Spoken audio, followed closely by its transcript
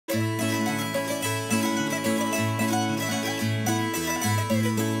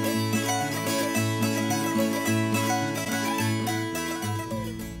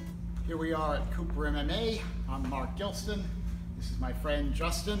MMA. I'm Mark Gilston. This is my friend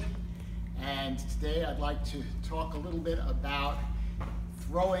Justin. And today I'd like to talk a little bit about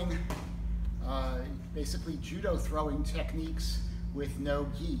throwing, basically judo throwing techniques with no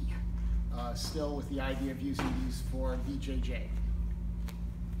gi. Still with the idea of using these for BJJ.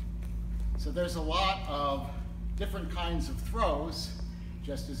 So there's a lot of different kinds of throws,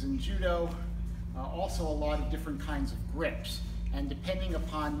 just as in judo, also a lot of different kinds of grips. And depending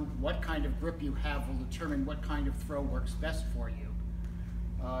upon what kind of grip you have will determine what kind of throw works best for you.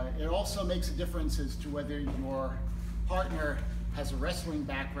 It also makes a difference as to whether your partner has a wrestling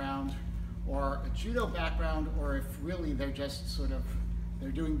background or a judo background, or if really they're just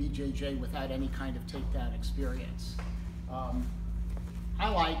they're doing BJJ without any kind of takedown experience. I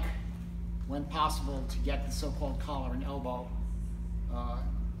like, when possible, to get the so-called collar and elbow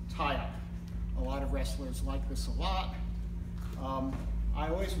tie-up. A lot of wrestlers like this a lot. I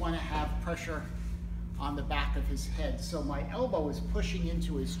always want to have pressure on the back of his head. So my elbow is pushing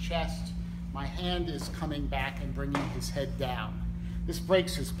into his chest, my hand is coming back and bringing his head down. This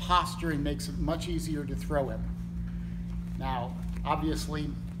breaks his posture and makes it much easier to throw him. Now, obviously,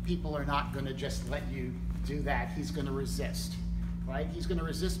 people are not going to just let you do that. He's going to resist, right? He's going to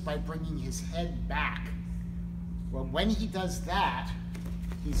resist by bringing his head back. Well, when he does that,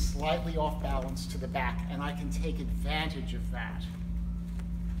 he's slightly off balance to the back, and I can take advantage of that.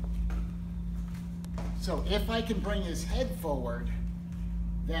 So if I can bring his head forward,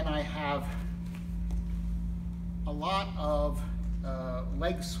 then I have a lot of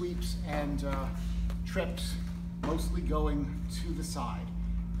leg sweeps and trips, mostly going to the side.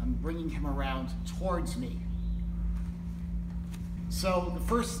 I'm bringing him around towards me. So the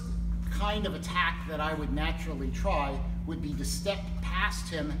first kind of attack that I would naturally try would be to step past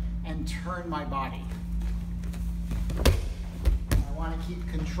him and turn my body. I want to keep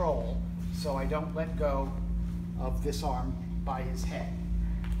control so I don't let go of this arm by his head.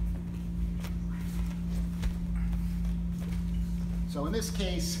 So in this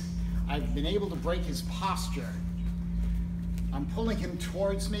case, I've been able to break his posture. I'm pulling him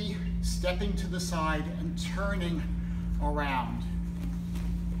towards me, stepping to the side and turning around.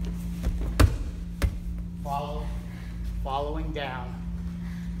 Following down.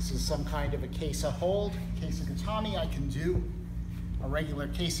 This is some kind of a kesa hold. Kesa gatame, I can do a regular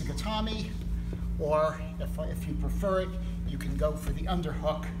kesa gatame, or if you prefer it, you can go for the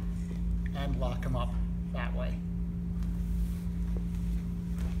underhook and lock him up that way.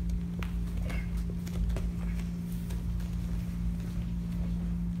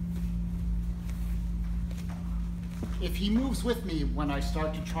 If he moves with me when I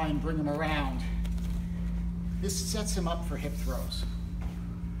start to try and bring him around, this sets him up for hip throws.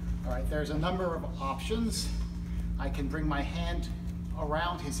 All right, there's a number of options. I can bring my hand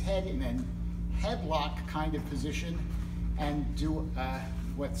around his head in a headlock kind of position and do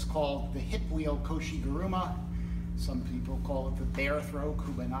what's called the hip wheel koshiguruma. Some people call it the bear throw,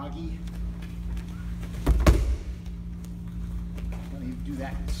 kubanagi. Let me do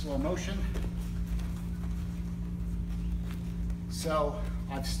that in slow motion. So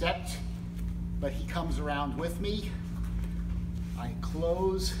I've stepped, but he comes around with me. I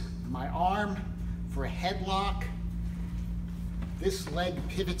close my arm for a headlock. This leg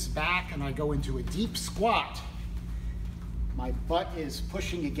pivots back and I go into a deep squat. My butt is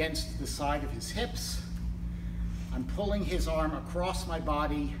pushing against the side of his hips. I'm pulling his arm across my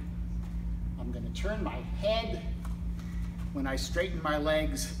body. I'm going to turn my head. When I straighten my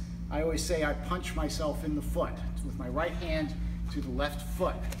legs, I always say I punch myself in the foot with my right hand to the left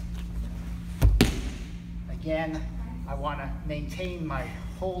foot. Again, I want to maintain my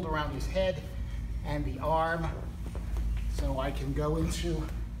hold around his head and the arm, so I can go into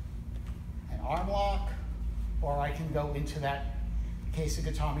an arm lock, or I can go into that kesa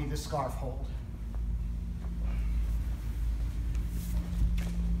gatame, the scarf hold.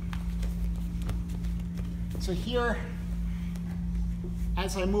 So here,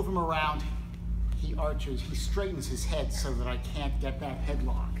 as I move him around, he arches, he straightens his head so that I can't get that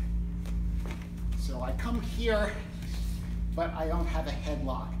headlock. So I come here, but I don't have a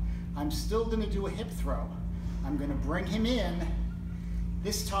headlock. I'm still going to do a hip throw. I'm going to bring him in.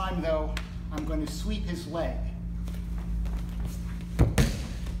 This time, though, I'm going to sweep his leg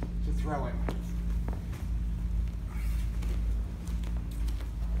to throw him.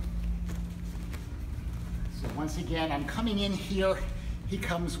 So once again, I'm coming in here. He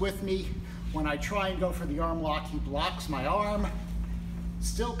comes with me. When I try and go for the arm lock, he blocks my arm.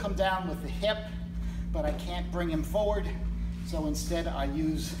 Still come down with the hip, but I can't bring him forward. So instead, I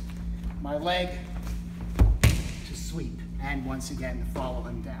use my leg to sweep and once again follow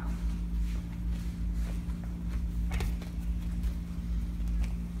him down.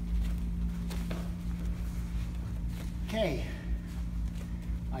 Okay,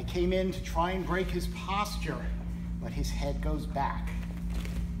 I came in to try and break his posture, but his head goes back,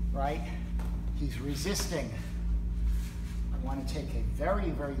 right? He's resisting. I want to take a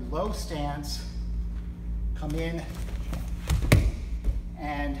very, very low stance, come in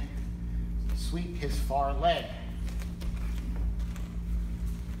and sweep his far leg.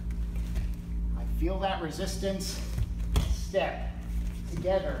 I feel that resistance, step,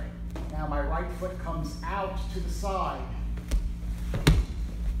 together. Now my right foot comes out to the side.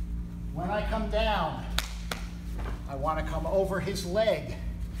 When I come down, I want to come over his leg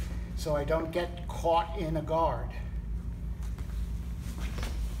so I don't get caught in a guard.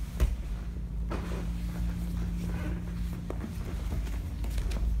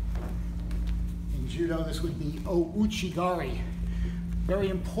 In judo, this would be o-uchigari. Very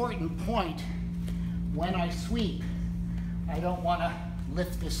important point. When I sweep, I don't want to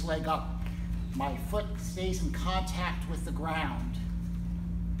lift this leg up. My foot stays in contact with the ground.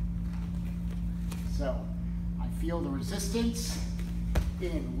 So I feel the resistance,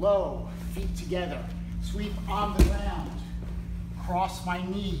 in, low, feet together, sweep on the ground, cross my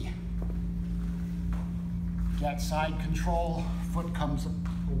knee, get side control, foot comes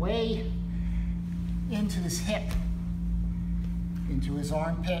away, into this hip, into his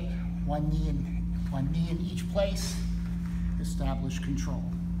armpit, one knee in each place, establish control.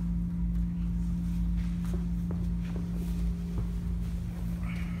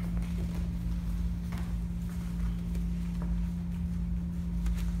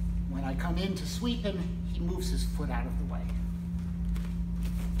 When I come in to sweep him, he moves his foot out of the way.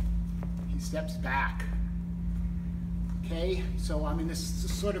 He steps back. Okay, so I'm in this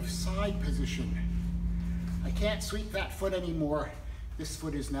sort of side position. I can't sweep that foot anymore. This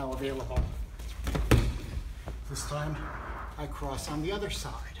foot is now available. This time, I cross on the other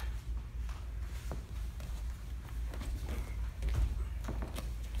side.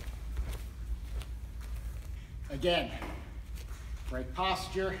 Again, break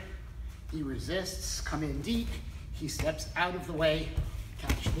posture, he resists, come in deep, he steps out of the way,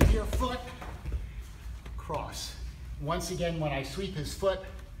 catch with your foot, cross. Once again, when I sweep his foot,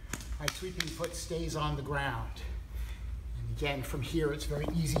 my sweeping foot stays on the ground. And again, from here, it's very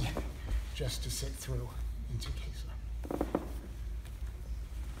easy just to sit through into case.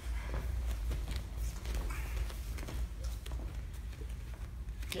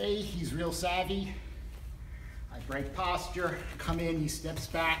 Okay, he's real savvy. I break posture, come in, he steps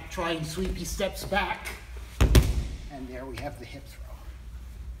back, try and sweep, he steps back. And there we have the hip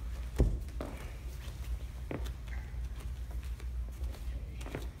throw.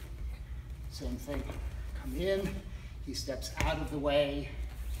 Okay. Same thing, come in, he steps out of the way,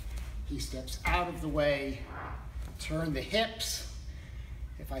 he steps out of the way, turn the hips.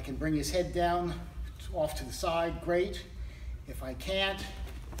 If I can bring his head down, off to the side, great. If I can't,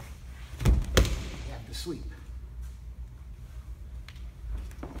 you have to sweep.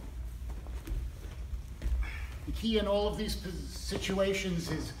 The key in all of these situations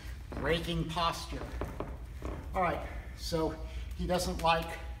is breaking posture. All right, so he doesn't like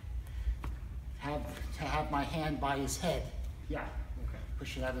to have my hand by his head. Yeah, okay.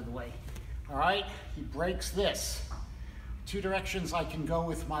 Push it out of the way. All right, he breaks this. Two directions I can go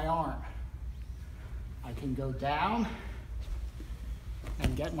with my arm. I can go down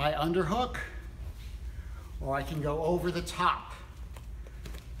and get my underhook, or I can go over the top.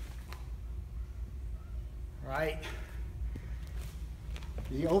 Right?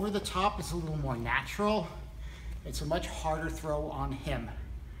 The over the top is a little more natural. It's a much harder throw on him,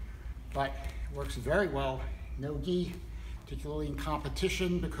 but it works very well. No gi, particularly in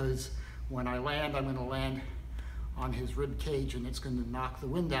competition, because when I land, I'm going to land on his rib cage and it's going to knock the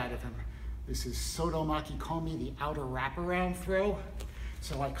wind out of him. This is Soto Makikomi, the outer wraparound throw.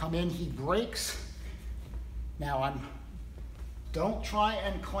 So I come in, he breaks. Now don't try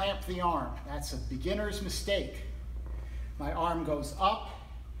and clamp the arm. That's a beginner's mistake. My arm goes up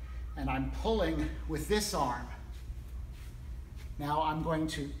and I'm pulling with this arm. Now I'm going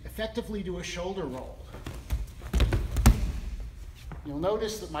to effectively do a shoulder roll. You'll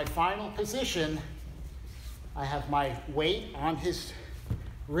notice that my final position, I have my weight on his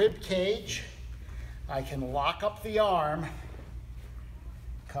rib cage. I can lock up the arm,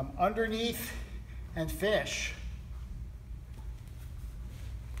 come underneath and finish.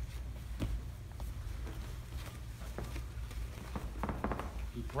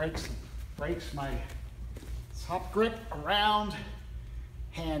 He breaks my top grip around,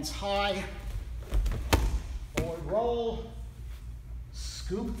 hands high, forward roll,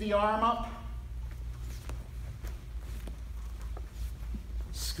 scoop the arm up,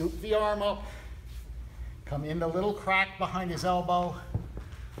 scoop the arm up, Come in the little crack behind his elbow,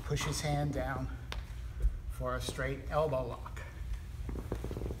 push his hand down for a straight elbow lock.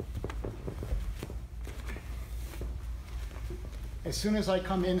 As soon as I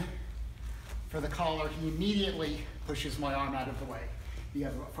come in for the collar, he immediately pushes my arm out of the way,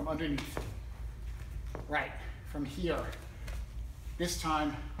 from underneath. Right, from here. This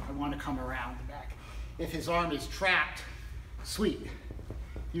time, I want to come around the back. If his arm is trapped, sweet.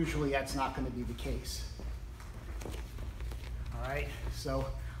 Usually that's not going to be the case. All right, so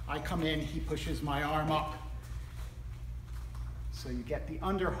I come in, he pushes my arm up. So you get the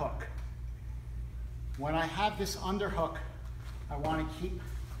underhook. When I have this underhook, I want to keep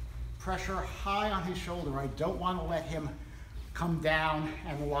pressure high on his shoulder. I don't want to let him come down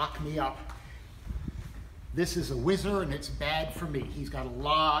and lock me up. This is a whizzer and it's bad for me. He's got a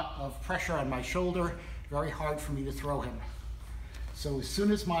lot of pressure on my shoulder, very hard for me to throw him. So as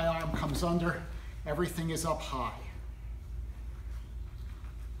soon as my arm comes under, everything is up high.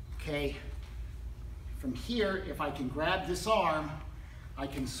 Okay, from here, if I can grab this arm, I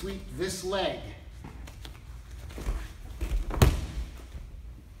can sweep this leg.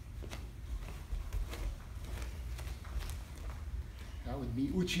 That would be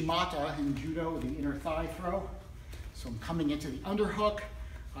uchimata in judo, the inner thigh throw. So I'm coming into the underhook.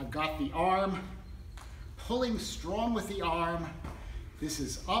 I've got the arm, pulling strong with the arm. This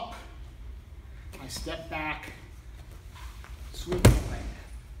is up. I step back, sweep the leg.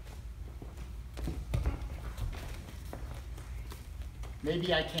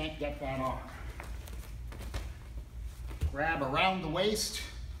 Maybe I can't get that arm. Grab around the waist.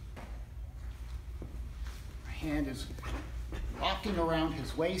 My hand is locking around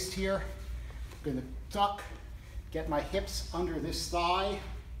his waist here. I'm gonna duck, get my hips under this thigh.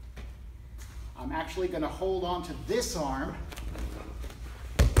 I'm actually gonna hold on to this arm.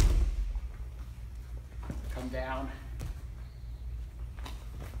 Come down.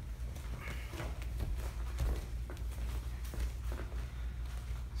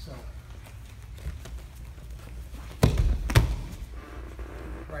 So,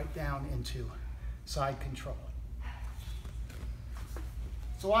 right down into side control.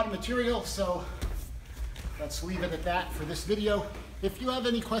 It's a lot of material, so let's leave it at that for this video. If you have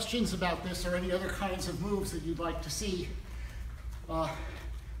any questions about this or any other kinds of moves that you'd like to see,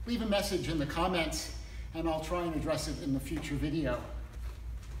 leave a message in the comments and I'll try and address it in the future video.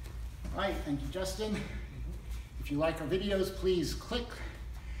 All right, thank you, Justin. If you like our videos, please click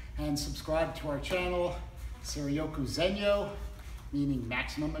and subscribe to our channel, Serioku Zenyo, meaning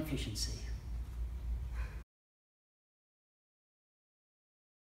maximum efficiency.